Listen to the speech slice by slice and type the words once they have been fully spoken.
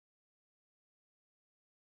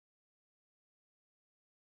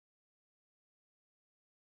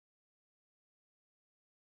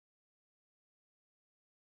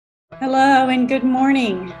Hello and good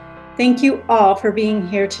morning. Thank you all for being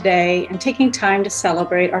here today and taking time to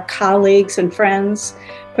celebrate our colleagues and friends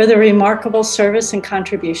for their remarkable service and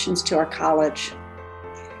contributions to our college.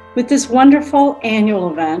 With this wonderful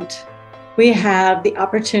annual event, we have the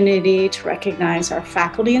opportunity to recognize our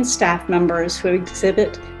faculty and staff members who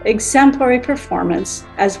exhibit exemplary performance,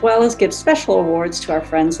 as well as give special awards to our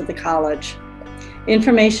friends of the college.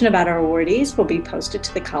 Information about our awardees will be posted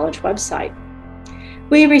to the college website.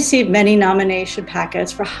 We received many nomination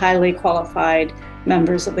packets for highly qualified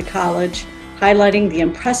members of the college, highlighting the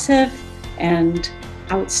impressive and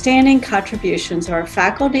outstanding contributions of our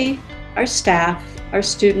faculty, our staff, our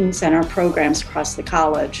students, and our programs across the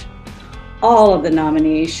college. All of the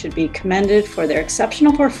nominees should be commended for their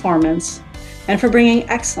exceptional performance and for bringing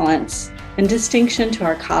excellence and distinction to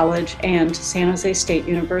our college and to San Jose State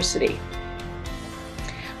University.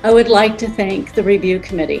 I would like to thank the review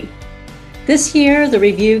committee. This year, the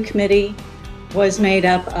review committee was made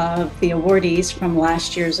up of the awardees from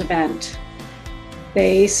last year's event.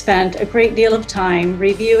 They spent a great deal of time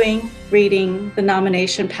reviewing, reading the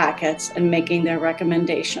nomination packets, and making their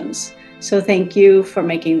recommendations. So thank you for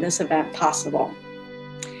making this event possible.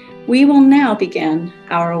 We will now begin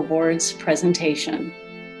our awards presentation.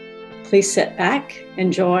 Please sit back,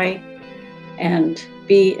 enjoy, and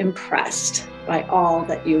be impressed by all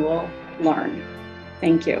that you will learn.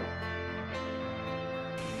 Thank you.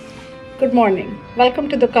 Good morning. Welcome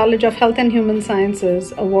to the College of Health and Human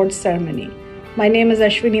Sciences Awards Ceremony. My name is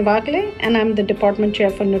Ashwini Wagle and I'm the Department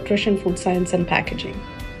Chair for Nutrition, Food Science and Packaging.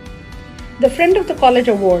 The Friend of the College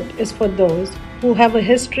Award is for those who have a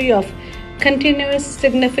history of continuous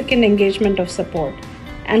significant engagement of support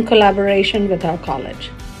and collaboration with our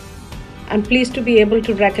college. I'm pleased to be able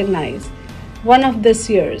to recognize one of this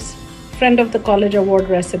year's Friend of the College Award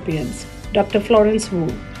recipients, Dr. Florence Wu,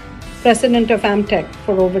 President of AMTech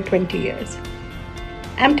for over 20 years.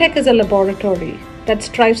 AMTech is a laboratory that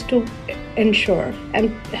strives to ensure and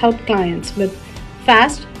help clients with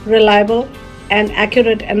fast, reliable, and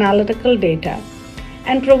accurate analytical data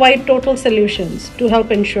and provide total solutions to help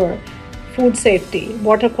ensure food safety,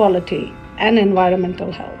 water quality, and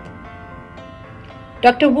environmental health.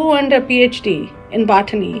 Dr. Wu earned a PhD in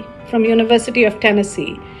botany from University of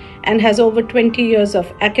Tennessee and has over 20 years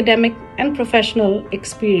of academic and professional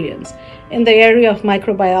experience in the area of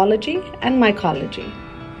microbiology and mycology.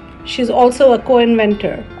 She is also a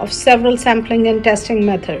co-inventor of several sampling and testing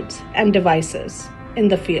methods and devices in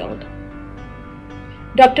the field.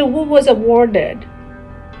 Dr. Wu was awarded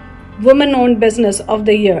Woman-Owned Business of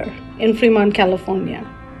the Year in Fremont, California,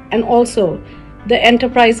 and also the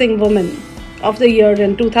Enterprising Woman of the Year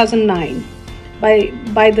in 2009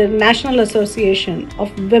 by the National Association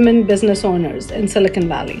of Women Business Owners in Silicon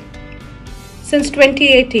Valley. Since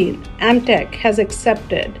 2018, AMTech has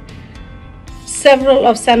accepted several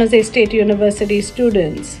of San Jose State University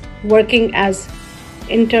students working as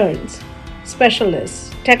interns, specialists,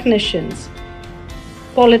 technicians,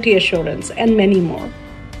 quality assurance, and many more.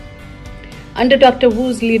 Under Dr.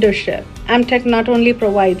 Wu's leadership, AMTech not only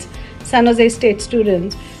provides San Jose State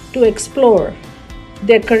students to explore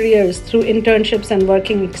their careers through internships and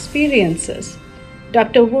working experiences,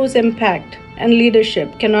 Dr. Wu's impact and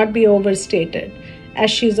leadership cannot be overstated as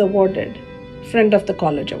she is awarded Friend of the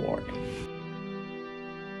College Award.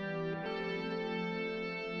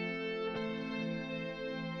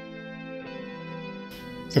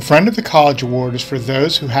 The Friend of the College Award is for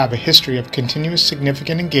those who have a history of continuous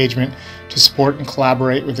significant engagement to support and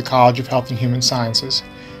collaborate with the College of Health and Human Sciences.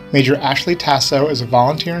 Major Ashley Tasso is a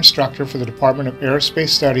volunteer instructor for the Department of Aerospace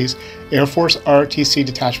Studies, Air Force ROTC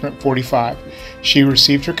Detachment 45. She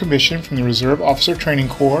received her commission from the Reserve Officer Training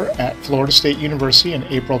Corps at Florida State University in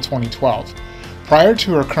April 2012. Prior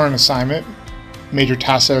to her current assignment, Major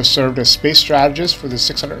Tasso served as space strategist for the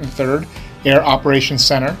 603rd Air Operations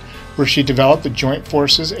Center, where she developed the Joint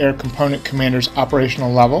Forces Air Component Commander's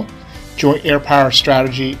operational level, joint air power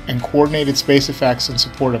strategy, and coordinated space effects in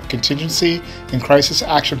support of contingency and crisis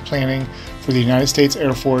action planning for the United States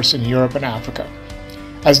Air Force in Europe and Africa.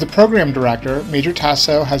 As the program director, Major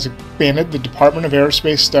Tasso has expanded the Department of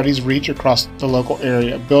Aerospace Studies' reach across the local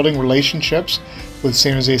area, building relationships with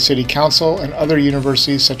San Jose City Council and other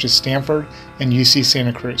universities such as Stanford and UC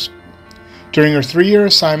Santa Cruz. During her 3-year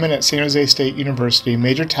assignment at San Jose State University,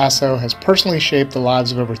 Major Tasso has personally shaped the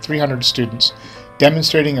lives of over 300 students,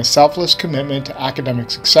 demonstrating a selfless commitment to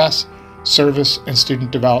academic success, service, and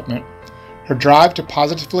student development. Her drive to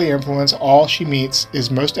positively influence all she meets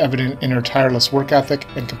is most evident in her tireless work ethic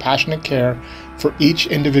and compassionate care for each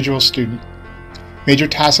individual student. Major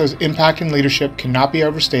Tasso's impact and leadership cannot be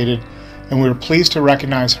overstated, and we are pleased to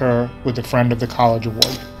recognize her with the Friend of the College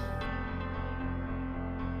Award.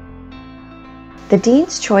 The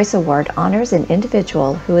Dean's Choice Award honors an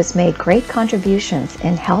individual who has made great contributions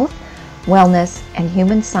in health, wellness, and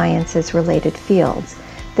human sciences related fields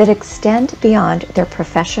that extend beyond their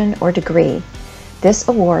profession or degree. This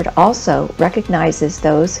award also recognizes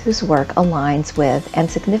those whose work aligns with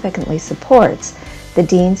and significantly supports the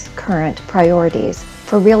Dean's current priorities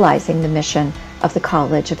for realizing the mission of the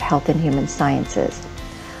College of Health and Human Sciences.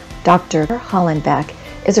 Dr. Hollenbeck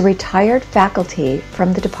is a retired faculty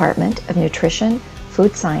from the Department of Nutrition,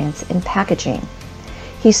 Food Science, and Packaging.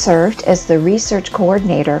 He served as the research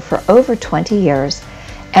coordinator for over 20 years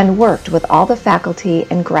and worked with all the faculty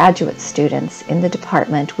and graduate students in the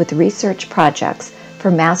department with research projects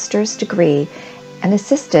for master's degree and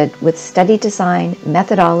assisted with study design,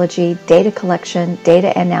 methodology, data collection,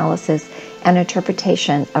 data analysis, and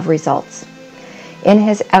interpretation of results. In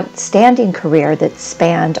his outstanding career that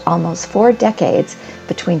spanned almost 4 decades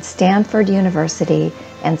between Stanford University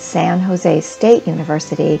and San Jose State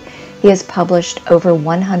University, he has published over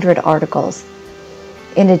 100 articles.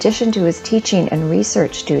 In addition to his teaching and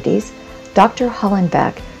research duties, Dr.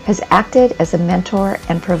 Hollenbeck has acted as a mentor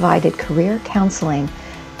and provided career counseling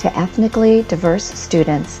to ethnically diverse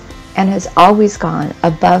students and has always gone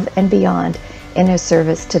above and beyond in his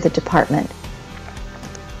service to the department.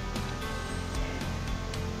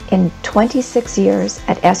 In 26 years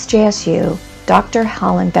at SJSU, Dr.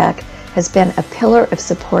 Hollenbeck has been a pillar of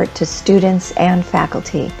support to students and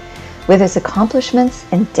faculty. With his accomplishments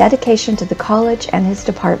and dedication to the college and his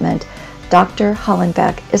department, Dr.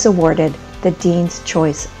 Hollenbeck is awarded the Dean's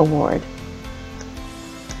Choice Award.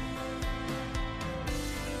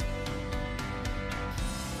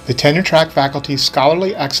 The Tenure Track Faculty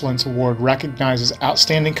Scholarly Excellence Award recognizes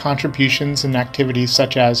outstanding contributions in activities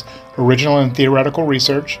such as original and theoretical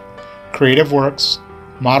research, creative works,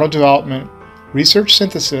 model development, research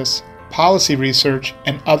synthesis, policy research,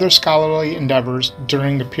 and other scholarly endeavors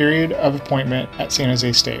during the period of appointment at San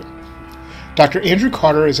Jose State. Dr. Andrew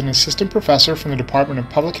Carter is an assistant professor from the Department of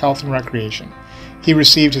Public Health and Recreation. He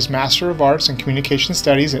received his Master of Arts in Communication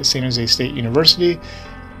Studies at San Jose State University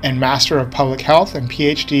and Master of Public Health and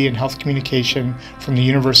PhD in Health Communication from the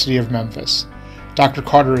University of Memphis. Dr.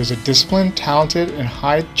 Carter is a disciplined, talented, and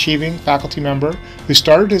high-achieving faculty member who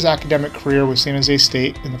started his academic career with San Jose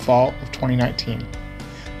State in the fall of 2019.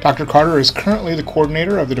 Dr. Carter is currently the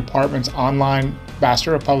coordinator of the department's online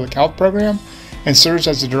Master of Public Health program and serves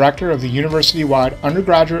as the director of the university-wide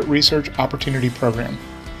Undergraduate Research Opportunity Program.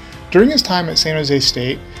 During his time at San Jose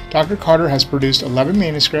State, Dr. Carter has produced 11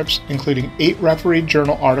 manuscripts, including 8 refereed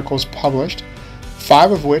journal articles published,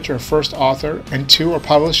 5 of which are first author and 2 are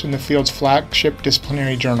published in the field's flagship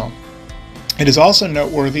disciplinary journal. It is also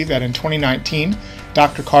noteworthy that in 2019,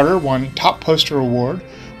 Dr. Carter won Top Poster Award,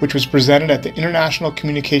 which was presented at the International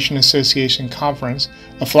Communication Association Conference,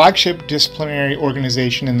 a flagship disciplinary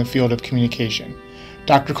organization in the field of communication.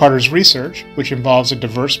 Dr. Carter's research, which involves a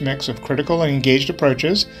diverse mix of critical and engaged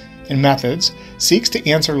approaches and methods, seeks to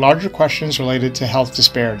answer larger questions related to health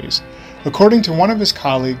disparities. According to one of his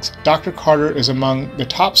colleagues, Dr. Carter is among the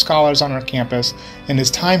top scholars on our campus, and his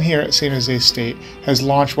time here at San Jose State has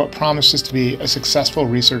launched what promises to be a successful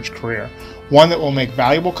research career, one that will make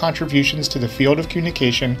valuable contributions to the field of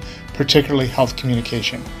communication, particularly health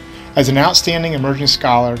communication. As an outstanding emerging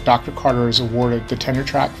scholar, Dr. Carter is awarded the Tenure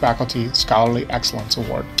Track Faculty Scholarly Excellence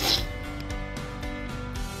Award.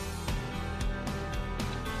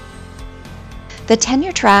 The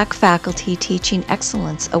Tenure Track Faculty Teaching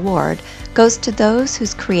Excellence Award goes to those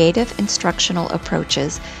whose creative instructional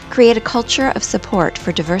approaches create a culture of support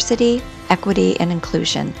for diversity, equity, and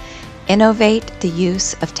inclusion, innovate the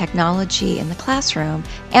use of technology in the classroom,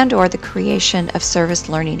 and/or the creation of service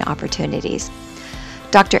learning opportunities.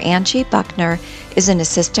 Dr. Angie Buckner is an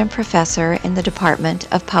assistant professor in the Department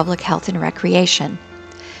of Public Health and Recreation.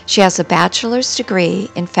 She has a bachelor's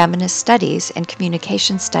degree in feminist studies and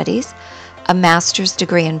communication studies, a master's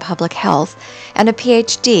degree in public health, and a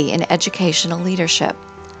PhD in educational leadership.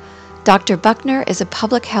 Dr. Buckner is a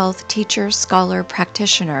public health teacher, scholar,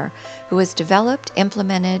 practitioner who has developed,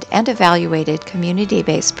 implemented, and evaluated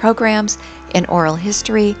community-based programs in oral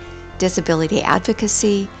history, disability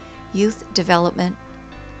advocacy, youth development,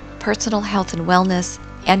 personal health and wellness,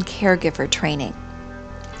 and caregiver training.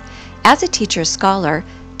 As a teacher scholar,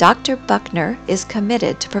 Dr. Buckner is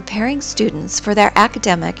committed to preparing students for their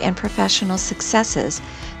academic and professional successes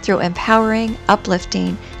through empowering,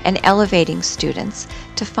 uplifting, and elevating students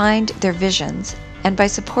to find their visions, and by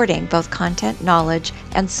supporting both content, knowledge,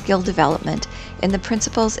 and skill development in the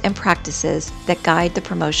principles and practices that guide the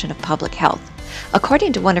promotion of public health,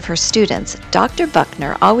 According to one of her students, Dr.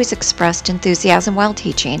 Buckner always expressed enthusiasm while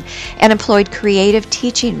teaching and employed creative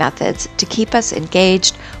teaching methods to keep us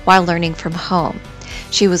engaged while learning from home.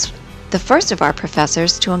 She was the first of our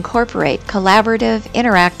professors to incorporate collaborative,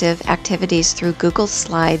 interactive activities through Google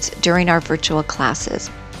Slides during our virtual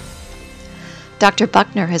classes. Dr.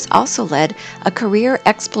 Buckner has also led a career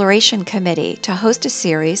exploration committee to host a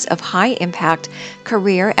series of high-impact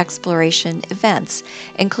career exploration events,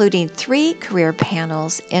 including 3 career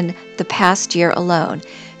panels in the past year alone,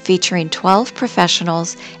 featuring 12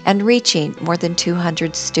 professionals and reaching more than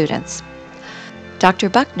 200 students. Dr.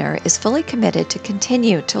 Buckner is fully committed to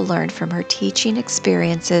continue to learn from her teaching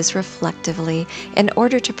experiences reflectively in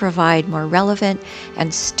order to provide more relevant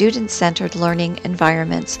and student-centered learning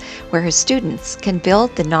environments where her students can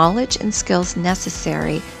build the knowledge and skills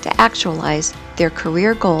necessary to actualize their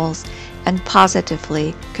career goals and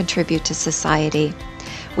positively contribute to society.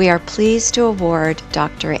 We are pleased to award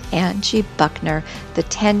Dr. Angie Buckner the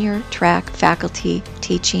Tenure Track Faculty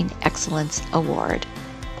Teaching Excellence Award.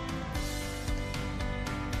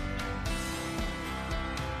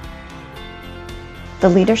 The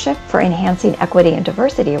Leadership for Enhancing Equity and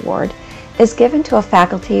Diversity Award is given to a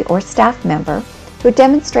faculty or staff member who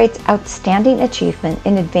demonstrates outstanding achievement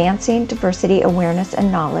in advancing diversity awareness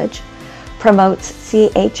and knowledge, promotes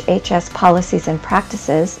CHHS policies and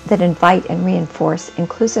practices that invite and reinforce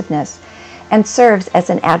inclusiveness, and serves as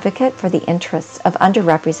an advocate for the interests of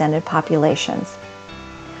underrepresented populations.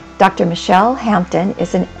 Dr. Michelle Hampton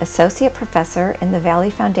is an associate professor in the Valley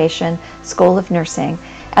Foundation School of Nursing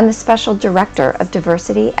and the Special Director of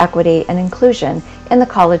Diversity, Equity, and Inclusion in the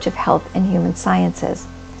College of Health and Human Sciences.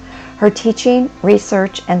 Her teaching,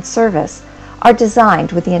 research, and service are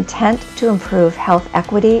designed with the intent to improve health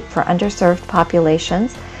equity for underserved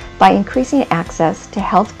populations by increasing access to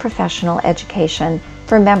health professional education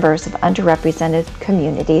for members of underrepresented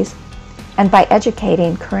communities, and by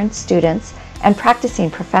educating current students and practicing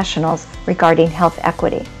professionals regarding health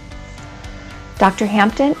equity. Dr.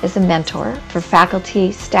 Hampton is a mentor for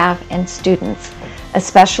faculty, staff, and students,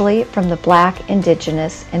 especially from the Black,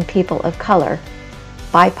 Indigenous, and people of color,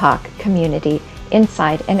 BIPOC community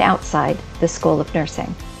inside and outside the School of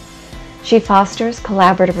Nursing. She fosters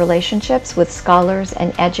collaborative relationships with scholars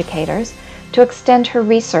and educators to extend her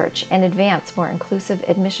research and advance more inclusive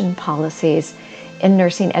admission policies in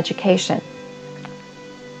nursing education.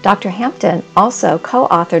 Dr. Hampton also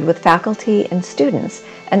co-authored with faculty and students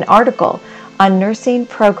an article on nursing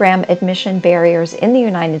program admission barriers in the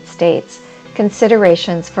United States,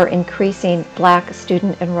 considerations for increasing Black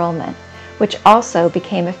student enrollment, which also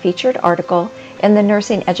became a featured article in the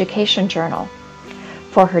Nursing Education Journal.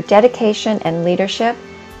 For her dedication and leadership,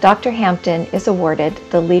 Dr. Hampton is awarded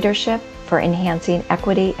the Leadership for Enhancing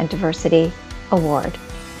Equity and Diversity Award.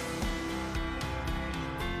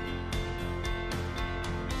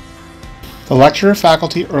 The Lecturer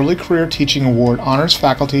Faculty Early Career Teaching Award honors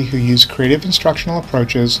faculty who use creative instructional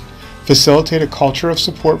approaches, facilitate a culture of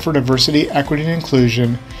support for diversity, equity, and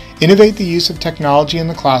inclusion, innovate the use of technology in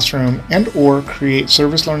the classroom, and/or create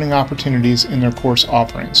service learning opportunities in their course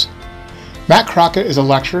offerings. Matt Crockett is a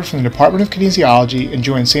lecturer from the Department of Kinesiology and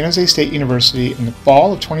joined San Jose State University in the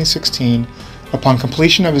fall of 2016 upon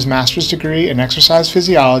completion of his master's degree in exercise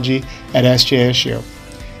physiology at SJSU.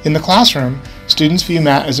 In the classroom, students view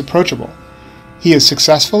Matt as approachable. He is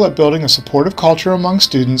successful at building a supportive culture among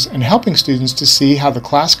students and helping students to see how the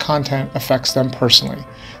class content affects them personally.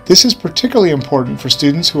 This is particularly important for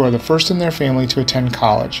students who are the first in their family to attend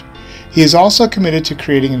college. He is also committed to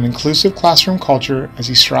creating an inclusive classroom culture as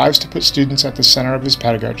he strives to put students at the center of his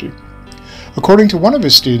pedagogy. According to one of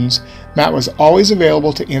his students, Matt was always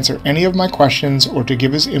available to answer any of my questions or to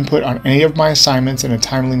give his input on any of my assignments in a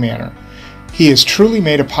timely manner. He has truly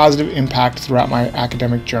made a positive impact throughout my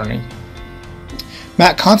academic journey.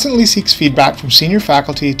 Matt constantly seeks feedback from senior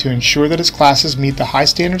faculty to ensure that his classes meet the high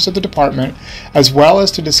standards of the department, as well as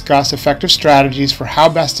to discuss effective strategies for how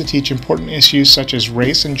best to teach important issues such as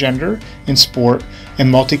race and gender in sport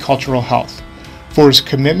and multicultural health. For his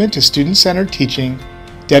commitment to student-centered teaching,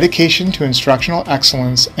 dedication to instructional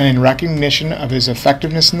excellence, and in recognition of his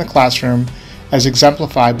effectiveness in the classroom, as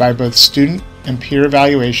exemplified by both student and peer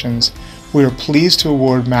evaluations, we are pleased to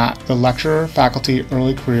award Matt the Lecturer Faculty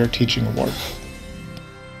Early Career Teaching Award.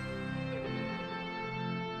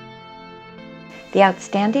 The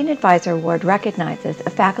Outstanding Advisor Award recognizes a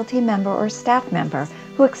faculty member or staff member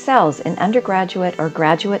who excels in undergraduate or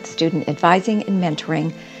graduate student advising and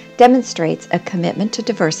mentoring, demonstrates a commitment to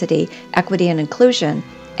diversity, equity, and inclusion,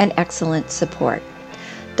 and excellent support.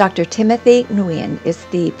 Dr. Timothy Nguyen is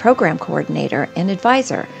the program coordinator and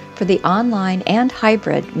advisor for the online and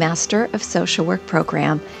hybrid Master of Social Work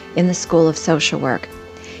program in the School of Social Work.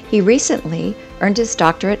 He recently earned his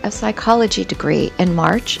Doctorate of Psychology degree in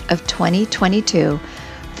March of 2022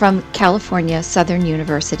 from California Southern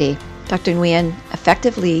University. Dr. Nguyen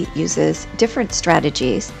effectively uses different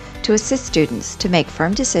strategies to assist students to make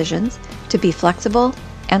firm decisions, to be flexible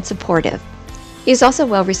and supportive. He is also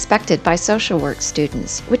well respected by social work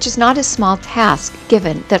students, which is not a small task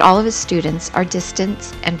given that all of his students are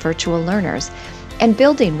distance and virtual learners, and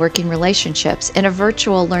building working relationships in a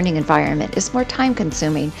virtual learning environment is more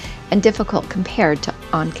time-consuming and difficult compared to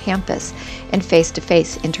on-campus and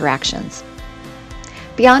face-to-face interactions.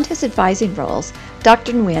 Beyond his advising roles,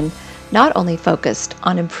 Dr. Nguyen not only focused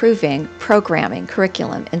on improving programming,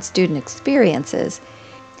 curriculum, and student experiences,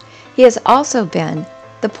 he has also been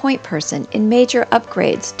the point person in major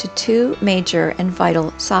upgrades to two major and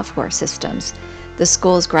vital software systems, the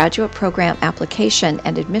school's graduate program application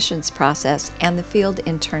and admissions process, and the field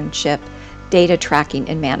internship data tracking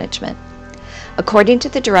and management. According to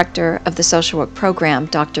the director of the social work program,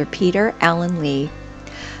 Dr. Peter Allen Lee,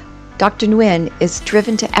 Dr. Nguyen is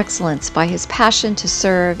driven to excellence by his passion to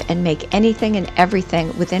serve and make anything and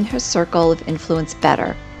everything within his circle of influence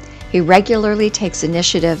better. He regularly takes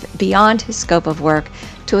initiative beyond his scope of work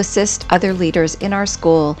to assist other leaders in our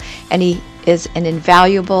school, and he is an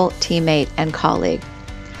invaluable teammate and colleague.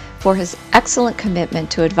 For his excellent commitment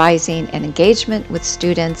to advising and engagement with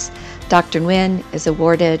students, Dr. Nguyen is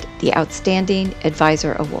awarded the Outstanding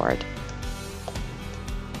Advisor Award.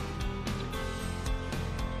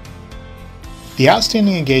 The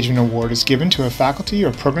Outstanding Engagement Award is given to a faculty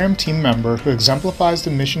or program team member who exemplifies the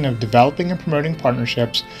mission of developing and promoting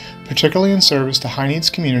partnerships, particularly in service to high-needs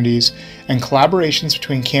communities, and collaborations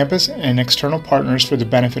between campus and external partners for the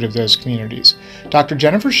benefit of those communities. Dr.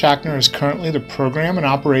 Jennifer Schachner is currently the Program and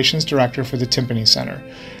Operations Director for the Timpani Center.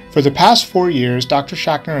 For the past 4 years, Dr.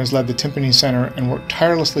 Schachner has led the Timpani Center and worked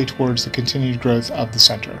tirelessly towards the continued growth of the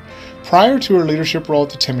center. Prior to her leadership role at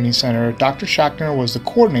the Timpani Center, Dr. Schachner was the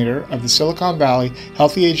coordinator of the Silicon Valley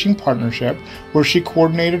Healthy Aging Partnership, where she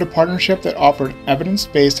coordinated a partnership that offered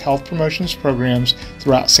evidence-based health promotions programs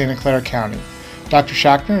throughout Santa Clara County. Dr.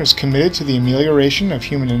 Schachner is committed to the amelioration of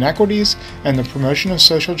human inequities and the promotion of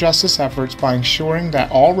social justice efforts by ensuring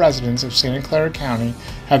that all residents of Santa Clara County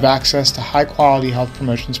have access to high-quality health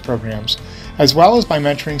promotions programs, as well as by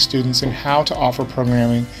mentoring students in how to offer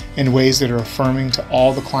programming in ways that are affirming to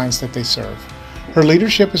all the clients that they serve. Her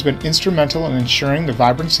leadership has been instrumental in ensuring the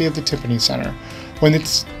vibrancy of the Timpani Center. When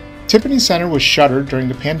the Timpani Center was shuttered during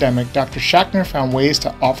the pandemic, Dr. Schachner found ways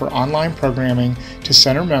to offer online programming to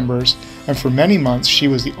center members, and for many months she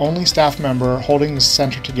was the only staff member holding the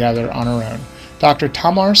center together on her own. Dr.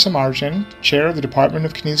 Tamar Samarjan, chair of the Department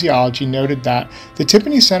of Kinesiology, noted that the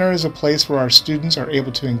Timpani Center is a place where our students are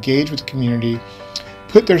able to engage with the community,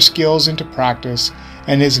 put their skills into practice,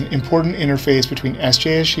 and is an important interface between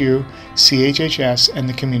SJSU, CHHS, and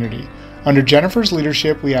the community. Under Jennifer's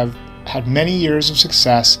leadership, we have had many years of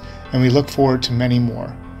success, and we look forward to many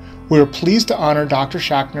more. We are pleased to honor Dr.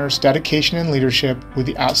 Schachner's dedication and leadership with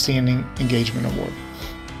the Outstanding Engagement Award.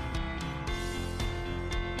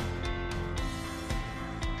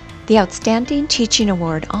 The Outstanding Teaching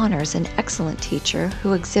Award honors an excellent teacher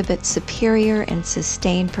who exhibits superior and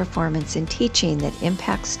sustained performance in teaching that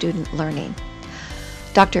impacts student learning.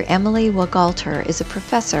 Dr. Emily Wagalter is a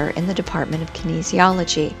professor in the Department of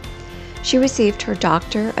Kinesiology. She received her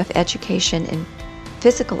Doctor of Education in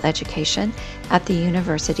Physical Education at the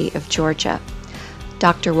University of Georgia.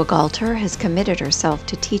 Dr. Wagalter has committed herself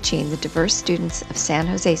to teaching the diverse students of San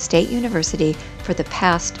Jose State University for the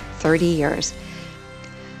past 30 years.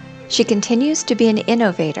 She continues to be an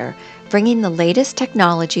innovator, bringing the latest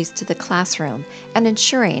technologies to the classroom and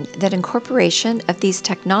ensuring that incorporation of these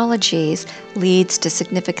technologies leads to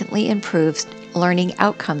significantly improved learning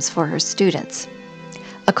outcomes for her students.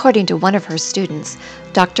 According to one of her students,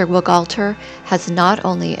 Dr. Wagalter has not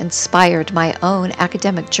only inspired my own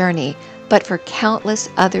academic journey, but for countless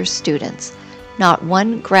other students. Not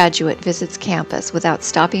one graduate visits campus without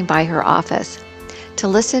stopping by her office. To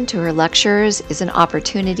listen to her lectures is an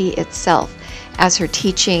opportunity itself, as her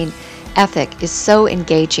teaching ethic is so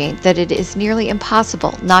engaging that it is nearly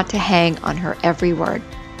impossible not to hang on her every word.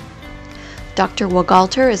 Dr.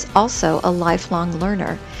 Wagalter is also a lifelong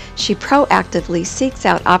learner. She proactively seeks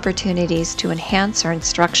out opportunities to enhance her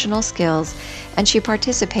instructional skills, and she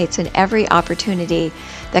participates in every opportunity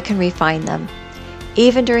that can refine them.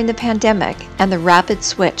 Even during the pandemic and the rapid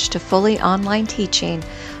switch to fully online teaching,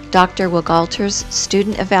 Dr. Wagalter's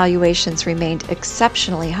student evaluations remained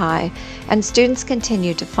exceptionally high, and students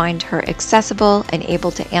continued to find her accessible and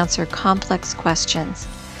able to answer complex questions.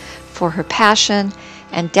 For her passion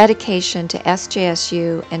and dedication to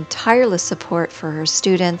SJSU and tireless support for her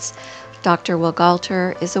students, Dr.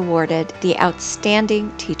 Wilgalter is awarded the Outstanding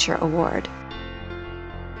Teacher Award.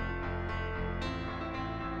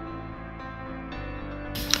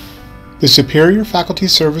 The Superior Faculty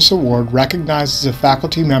Service Award recognizes a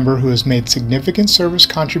faculty member who has made significant service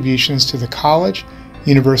contributions to the college,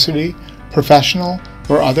 university, professional,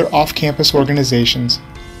 or other off-campus organizations.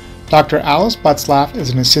 Dr. Alice Butzlaff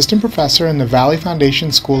is an assistant professor in the Valley Foundation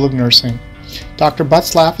School of Nursing. Dr.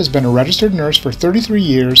 Butzlaff has been a registered nurse for 33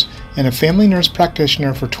 years and a family nurse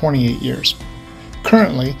practitioner for 28 years.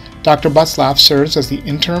 Currently, Dr. Butzlaff serves as the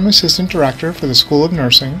interim assistant director for the School of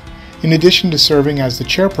Nursing, in addition to serving as the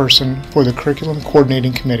chairperson for the Curriculum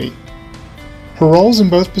Coordinating Committee. Her roles in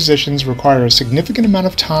both positions require a significant amount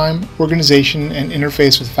of time, organization, and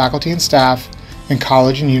interface with faculty and staff, and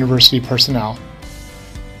college and university personnel.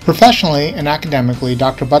 Professionally and academically,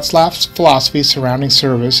 Dr. Butzlaff's philosophy surrounding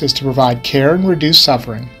service is to provide care and reduce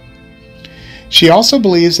suffering. She also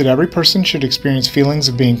believes that every person should experience feelings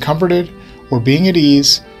of being comforted or being at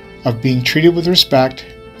ease, of being treated with respect,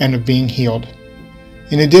 and of being healed.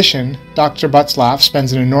 In addition, Dr. Butzlaff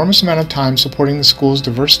spends an enormous amount of time supporting the school's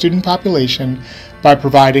diverse student population by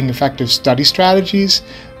providing effective study strategies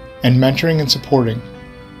and mentoring and supporting.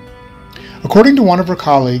 According to one of her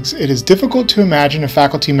colleagues, it is difficult to imagine a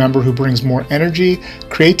faculty member who brings more energy,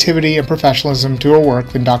 creativity, and professionalism to her work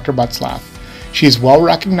than Dr. Butzlaff. She is well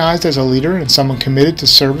recognized as a leader and someone committed to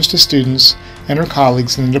service to students and her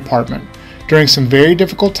colleagues in the department. During some very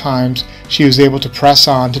difficult times, she was able to press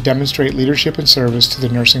on to demonstrate leadership and service to the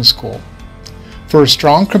nursing school. For her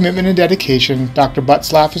strong commitment and dedication, Dr.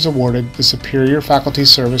 Butzlaff is awarded the Superior Faculty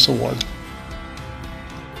Service Award.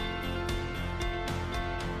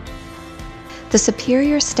 The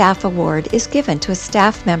Superior Staff Award is given to a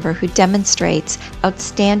staff member who demonstrates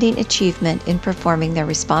outstanding achievement in performing their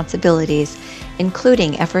responsibilities,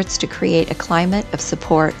 including efforts to create a climate of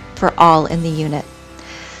support for all in the unit.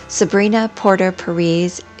 Sabrina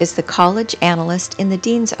Porter-Perez is the college analyst in the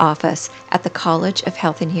Dean's Office at the College of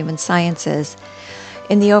Health and Human Sciences.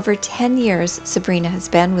 In the over 10 years Sabrina has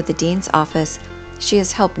been with the Dean's Office, she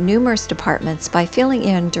has helped numerous departments by filling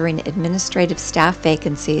in during administrative staff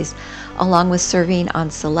vacancies, along with serving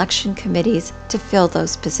on selection committees to fill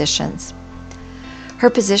those positions.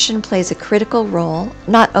 Her position plays a critical role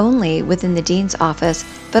not only within the Dean's Office,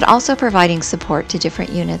 but also providing support to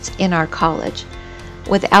different units in our college.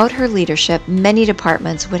 Without her leadership, many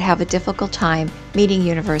departments would have a difficult time meeting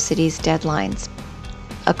universities' deadlines.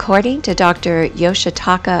 According to Dr.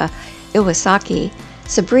 Yoshitaka Iwasaki,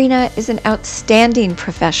 Sabrina is an outstanding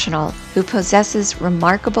professional who possesses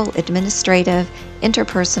remarkable administrative,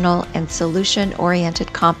 interpersonal, and solution-oriented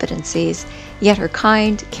competencies, yet her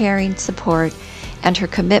kind, caring support and her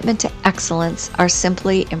commitment to excellence are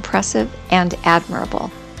simply impressive and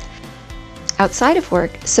admirable. Outside of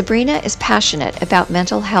work, Sabrina is passionate about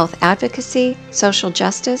mental health advocacy, social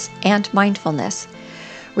justice, and mindfulness.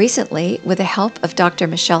 Recently, with the help of Dr.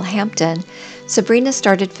 Michelle Hampton, Sabrina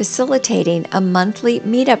started facilitating a monthly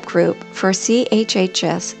meetup group for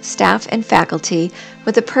CHHS staff and faculty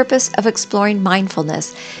with the purpose of exploring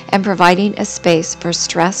mindfulness and providing a space for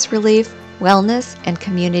stress relief, wellness, and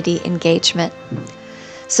community engagement.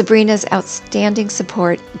 Sabrina's outstanding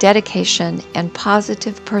support, dedication, and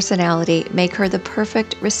positive personality make her the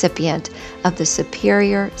perfect recipient of the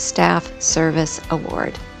Superior Staff Service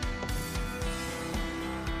Award.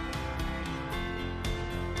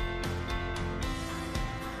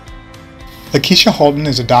 Lakeisha Holden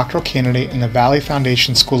is a doctoral candidate in the Valley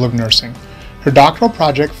Foundation School of Nursing. Her doctoral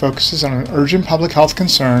project focuses on an urgent public health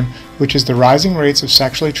concern, which is the rising rates of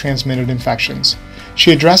sexually transmitted infections.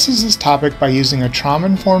 She addresses this topic by using a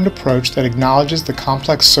trauma-informed approach that acknowledges the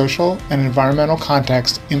complex social and environmental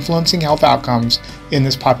context influencing health outcomes in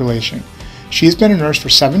this population. She has been a nurse for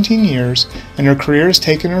 17 years, and her career has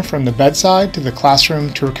taken her from the bedside to the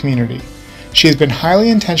classroom to her community. She has been highly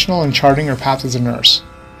intentional in charting her path as a nurse.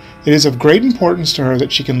 It is of great importance to her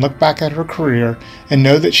that she can look back at her career and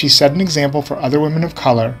know that she set an example for other women of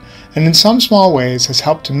color, and in some small ways has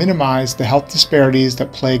helped to minimize the health disparities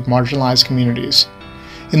that plague marginalized communities.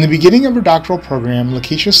 In the beginning of her doctoral program,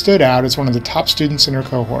 Lakeisha stood out as one of the top students in her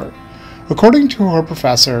cohort. According to her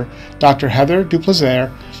professor, Dr. Heather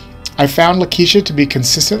Duplaisir, I found Lakeisha to be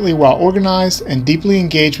consistently well organized and deeply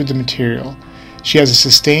engaged with the material. She has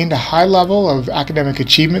sustained a high level of academic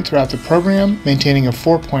achievement throughout the program, maintaining a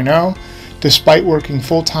 4.0, despite working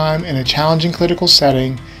full-time in a challenging clinical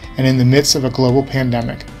setting and in the midst of a global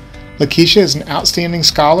pandemic. Lakeisha is an outstanding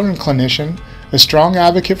scholar and clinician, A strong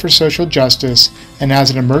advocate for social justice, and as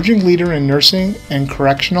an emerging leader in nursing and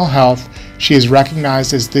correctional health, she is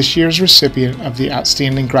recognized as this year's recipient of the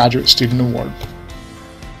Outstanding Graduate Student Award.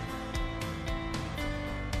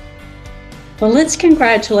 Well, let's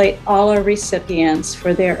congratulate all our recipients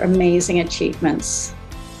for their amazing achievements.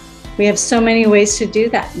 We have so many ways to do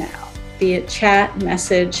that now, be it chat,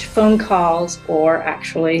 message, phone calls, or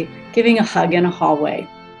actually giving a hug in a hallway.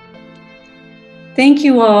 Thank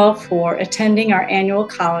you all for attending our annual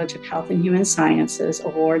College of Health and Human Sciences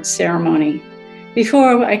Awards ceremony.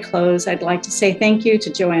 Before I close, I'd like to say thank you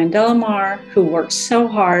to Joanne Delamar, who worked so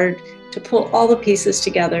hard to pull all the pieces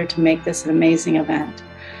together to make this an amazing event.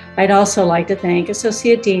 I'd also like to thank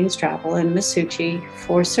Associate Dean Strappel and Ms. Suchi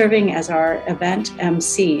for serving as our event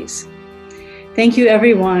MCs. Thank you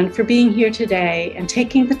everyone for being here today and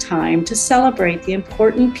taking the time to celebrate the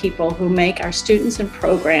important people who make our students and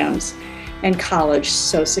programs and college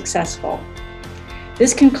so successful.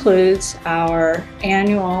 This concludes our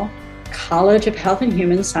annual College of Health and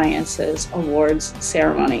Human Sciences Awards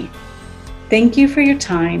ceremony. Thank you for your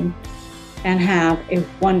time and have a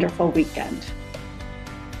wonderful weekend.